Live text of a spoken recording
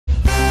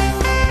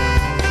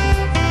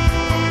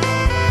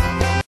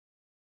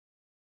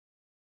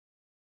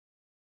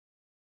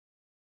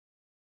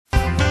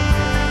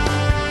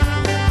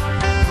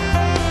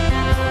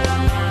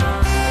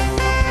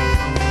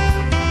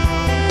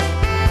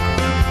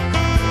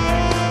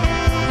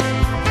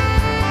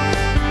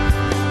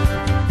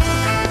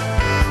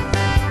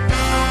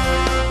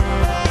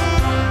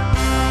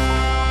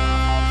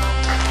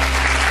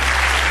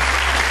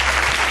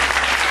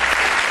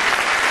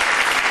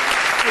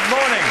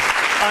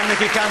I'm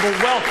Nicky Campbell.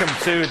 Welcome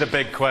to The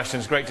Big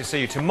Questions. Great to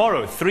see you.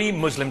 Tomorrow, 3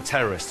 Muslim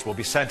terrorists will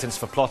be sentenced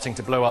for plotting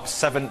to blow up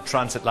 7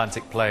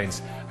 transatlantic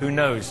planes. Who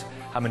knows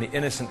how many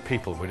innocent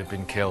people would have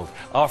been killed?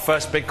 Our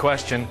first big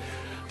question,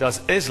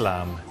 does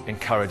Islam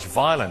encourage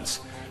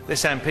violence?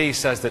 This MP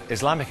says that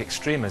Islamic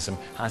extremism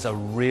has a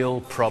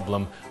real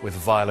problem with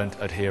violent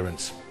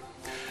adherents.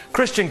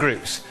 Christian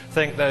groups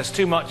think there's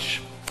too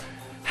much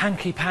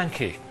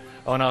hanky-panky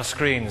on our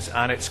screens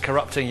and it's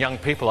corrupting young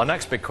people. Our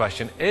next big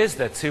question, is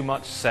there too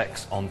much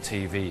sex on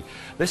TV?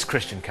 This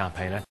Christian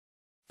campaigner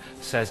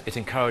says it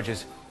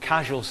encourages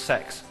casual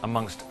sex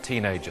amongst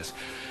teenagers.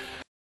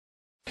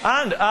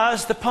 And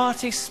as the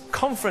party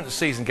conference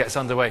season gets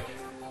underway,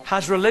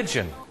 has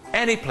religion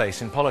any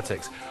place in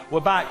politics? We're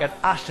back at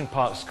Ashton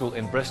Park School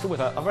in Bristol with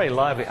a very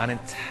lively and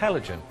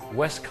intelligent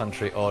West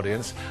Country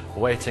audience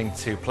waiting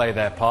to play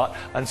their part.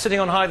 And sitting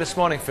on high this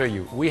morning for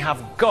you, we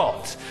have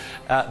got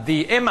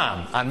the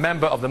Imam and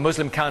member of the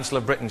Muslim Council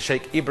of Britain,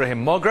 Sheikh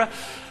Ibrahim Mogra,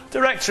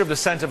 Director of the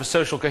Centre for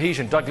Social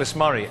Cohesion, Douglas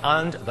Murray,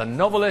 and the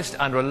novelist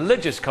and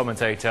religious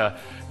commentator,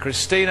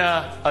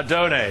 Cristina,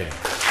 Odone.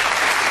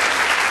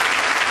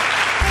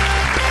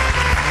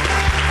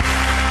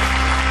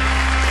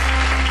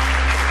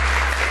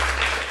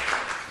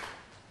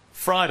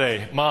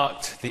 Friday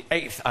marked the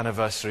 8th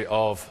anniversary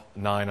of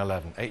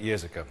 9/11, 8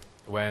 years ago,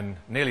 when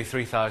nearly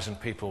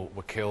 3,000 people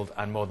were killed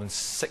and more than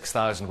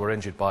 6,000 were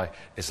injured by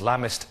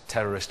Islamist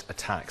terrorist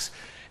attacks.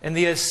 In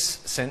the years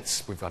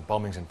since, we've had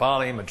bombings in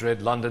Bali,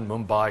 Madrid, London,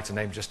 Mumbai, to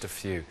name just a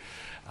few,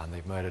 and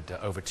they've murdered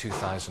over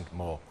 2,000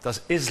 more. Does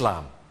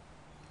Islam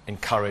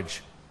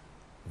encourage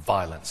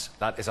violence?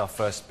 That is our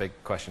first big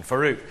question.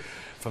 Farouk,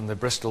 from the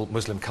Bristol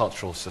Muslim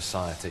Cultural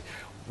Society,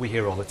 we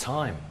hear all the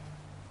time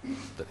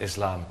that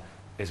Islam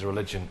is a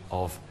religion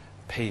of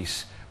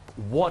peace.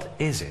 What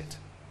is it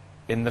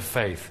in the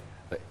faith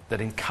that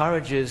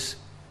encourages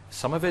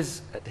some of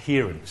his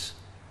adherents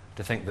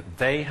to think that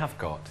they have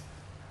got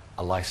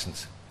a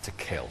license to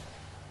kill?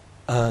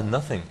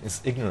 Nothing. It's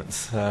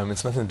ignorance.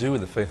 It's nothing to do with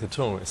the faith at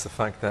all. It's the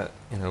fact that,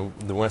 you know,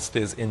 the West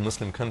is in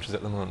Muslim countries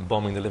at the moment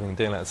bombing the living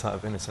daylights out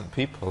of innocent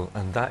people,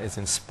 and that is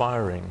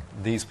inspiring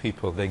these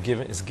people.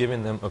 It's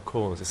giving them a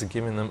cause. It's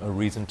giving them a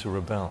reason to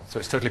rebel. So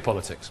it's totally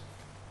politics?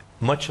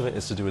 Much of it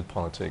is to do with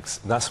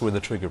politics. That's where the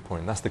trigger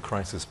point, that's the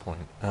crisis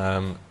point.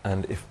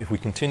 And if we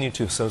continue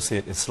to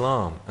associate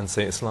Islam and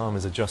say Islam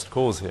is a just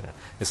cause here,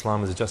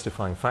 Islam is a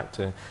justifying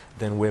factor,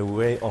 then we're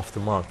way off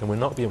the mark, and we're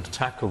not be able to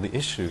tackle the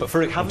issue. But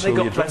Farouk,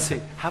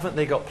 haven't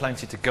they got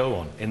plenty to go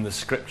on in the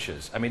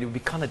scriptures? I mean, it would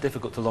be kind of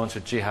difficult to launch a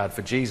jihad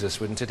for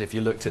Jesus, wouldn't it, if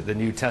you looked at the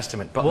New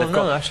Testament? But well,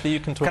 no, actually you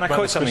can talk about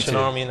the Christian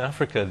army in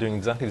Africa doing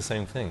exactly the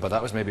same thing. But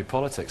that was maybe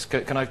politics.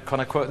 Can I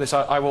quote this?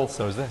 I will.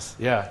 So is this.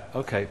 Yeah,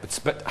 okay.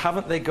 But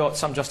haven't they got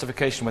some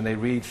justification when they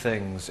read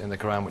things in the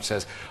Quran which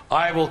says,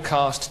 I will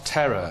cast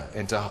terror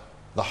into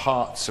the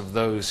hearts of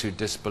those who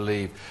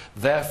disbelieve,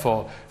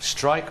 therefore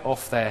strike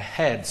off their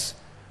heads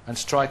and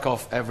strike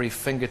off every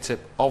fingertip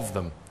of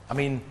them? I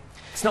mean,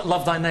 it's not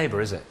love thy neighbour,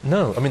 is it?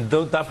 No, I mean,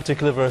 that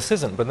particular verse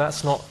isn't, but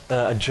that's not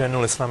a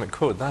general Islamic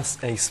quote. That's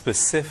a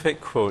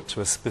specific quote to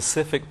a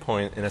specific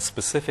point in a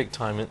specific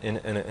time in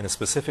a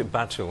specific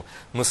battle.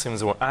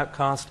 Muslims were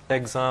outcast,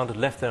 exiled,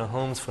 left their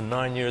homes for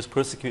 9 years,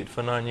 persecuted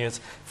for 9 years,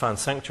 found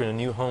sanctuary in a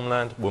new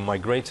homeland, were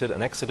migrated,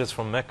 an exodus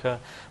from Mecca,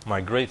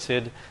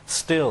 migrated.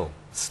 Still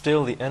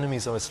the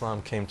enemies of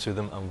Islam came to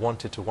them and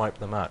wanted to wipe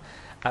them out.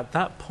 At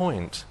that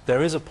point,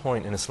 there is a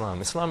point in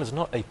Islam. Islam is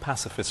not a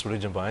pacifist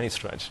religion by any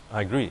stretch,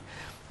 I agree.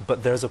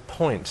 But there's a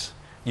point.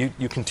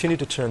 You continue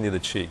to turn the other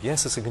cheek.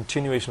 Yes, it's a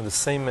continuation of the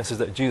same message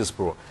that Jesus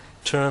brought.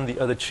 Turn the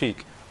other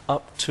cheek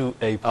up to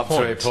a point. Up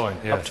to a point,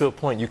 yes. Up to a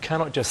point. You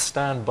cannot just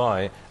stand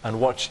by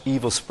and watch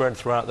evil spread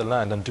throughout the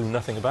land and do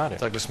nothing about it.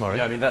 Douglas Murray.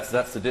 Yeah, I mean, that's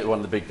one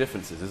of the big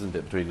differences, isn't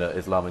it, between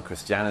Islam and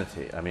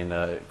Christianity? I mean,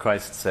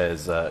 Christ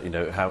says, you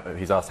know,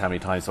 he's asked how many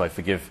times do I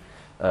forgive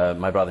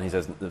my brother, and he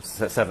says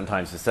 7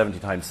 times, 70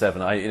 times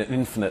 7, an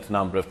infinite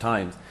number of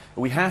times.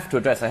 We have to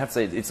address, I have to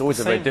say, it's always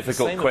a very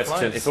difficult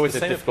question. It's always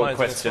a difficult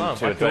question to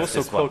address. I can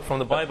also quote from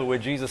the Bible where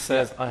Jesus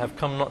says, I have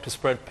come not to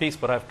spread peace,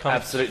 but I have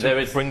come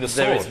to bring the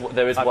sword.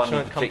 There is one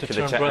particular come to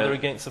turn brother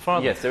against the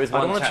father. Yes, there is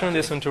one. I don't want to turn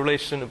this into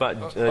relation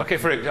about okay,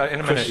 Farouk, in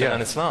a minute, Christian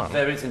and Islam.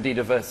 There is indeed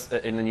a verse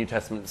in the New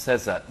Testament that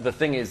says that. The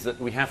thing is that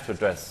we have to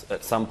address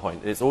at some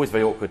point, it's always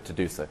very awkward to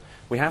do so,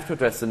 we have to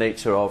address the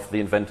nature of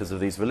the inventors of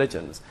these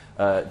religions.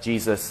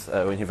 Jesus,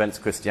 when he invents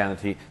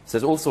Christianity,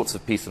 says all sorts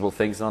of peaceable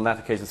things, and on that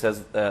occasion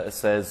says,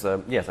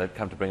 yes, I've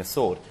come to bring a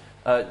sword.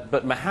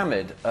 But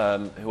Muhammad,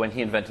 when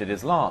he invented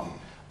Islam,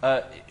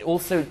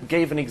 also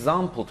gave an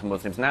example to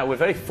Muslims. Now, we're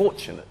very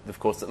fortunate, of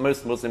course, that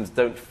most Muslims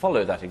don't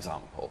follow that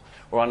example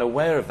or are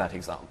unaware of that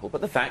example.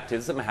 But the fact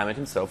is that Muhammad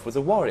himself was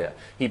a warrior.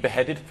 He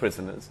beheaded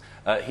prisoners.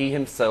 He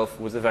himself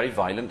was a very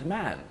violent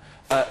man.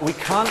 We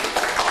can't...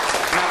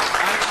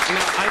 Now,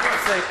 I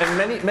must say,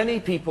 and many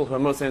people who are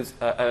Muslims,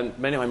 and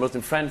many of my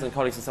Muslim friends and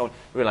colleagues and so on,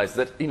 realize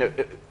that, you know,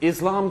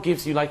 Islam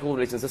gives you, like all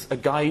religions, a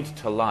guide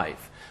to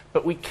life.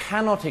 but we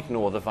cannot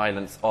ignore the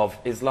violence of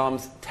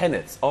Islam's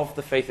tenets, of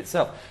the faith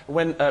itself.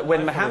 When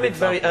Muhammad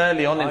very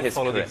early on in his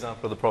career... I follow the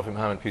example of the Prophet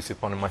Muhammad, peace be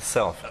upon him,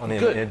 myself, in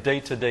a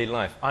day-to-day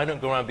life. I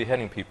don't go around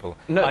beheading people.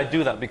 No. I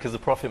do that because the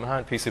Prophet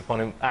Muhammad, peace be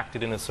upon him,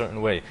 acted in a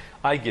certain way.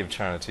 I give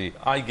charity,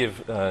 I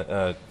give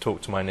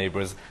talk to my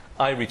neighbours,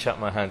 I reach out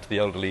my hand to the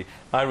elderly,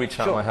 I reach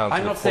out my hand to the poor.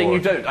 I'm not saying you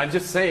don't, I'm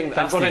just saying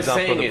that what I'm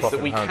saying is that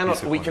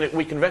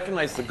we can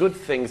recognise the good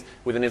things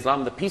within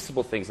Islam, the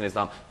peaceable things in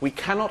Islam. We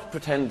cannot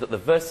pretend that the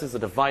verses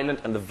that are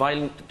violent and the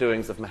violent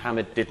doings of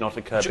Muhammad did not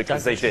occur,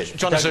 because they did.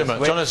 John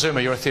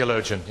Azuma, you're a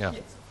theologian. Yeah.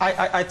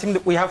 I think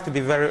that we have to be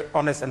very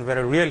honest and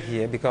very real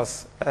here,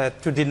 because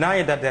to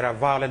deny that there are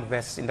violent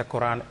verses in the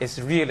Quran is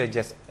really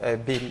just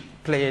being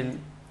plain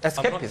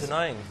escapism. I'm not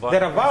denying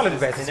there are violent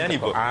verses in any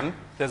the book. Quran.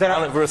 There's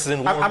violent verses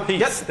in War and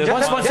Peace.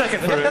 One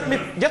second. In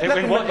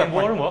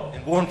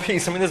War and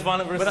Peace. I mean, there's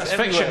violent verses. But that's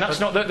fiction. That's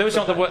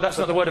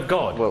not the word of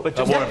God. Well, but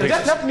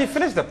let me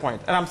finish the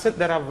point. And I'm saying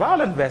there are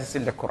violent verses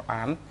in the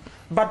Quran,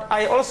 but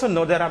I also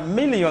know there are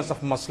millions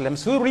of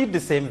Muslims who read the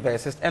same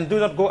verses and do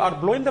not go out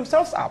blowing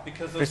themselves up.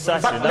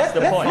 Precisely, that's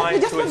the point.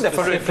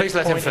 Please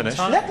let him finish.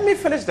 Let me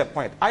finish the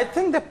point. I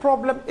think the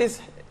problem is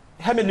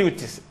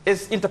hermeneutics,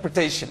 is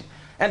interpretation.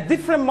 And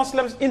different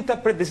Muslims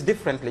interpret this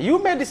differently. You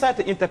may decide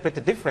to interpret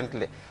it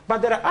differently,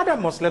 but there are other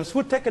Muslims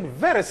who take it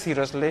very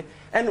seriously,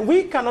 and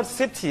we cannot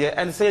sit here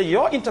and say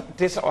your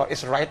interpretation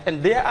is right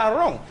and they are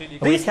wrong.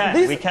 We can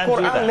do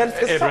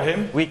that.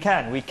 Ibrahim?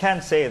 We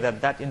can say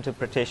that that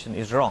interpretation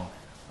is wrong.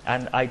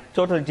 And I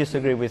totally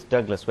disagree with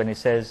Douglas when he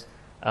says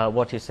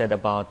what he said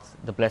about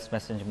the blessed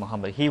messenger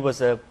Muhammad. He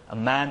was a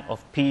man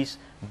of peace.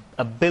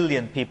 1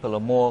 billion people or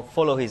more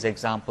follow his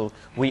example.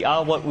 We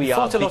are what we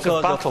are because of that. He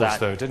fought a lot of battles,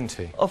 though, didn't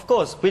he? Of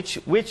course. Which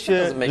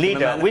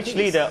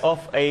leader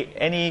of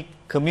any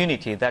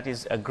community that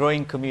is a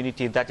growing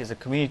community, that is a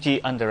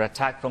community under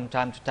attack from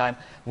time to time,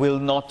 will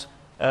not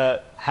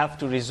have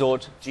to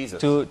resort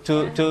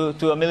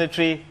to a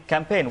military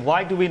campaign?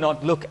 Why do we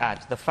not look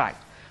at the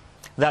fact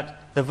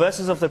that the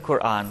verses of the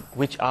Quran,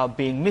 which are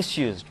being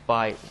misused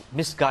by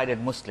misguided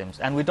Muslims,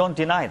 and we don't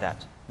deny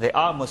that, they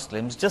are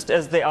Muslims, just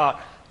as they are.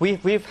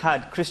 We've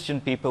had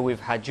Christian people, we've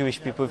had Jewish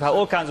people, we've had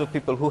all kinds of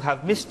people who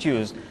have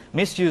misused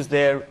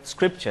their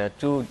scripture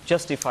to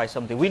justify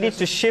something. We need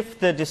to shift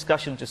the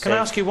discussion to say... Can I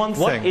ask you one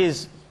thing? What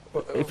is...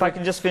 If I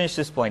can just finish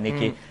this point,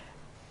 Nikki.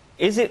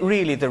 Is it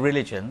really the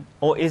religion,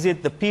 or is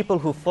it the people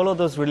who follow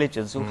those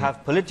religions who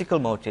have political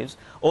motives,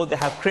 or they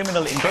have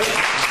criminal intentions?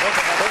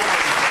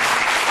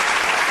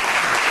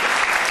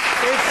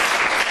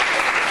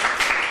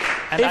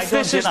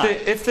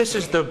 If this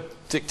is the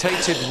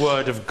dictated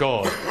word of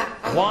God,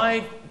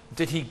 why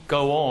did he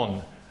go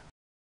on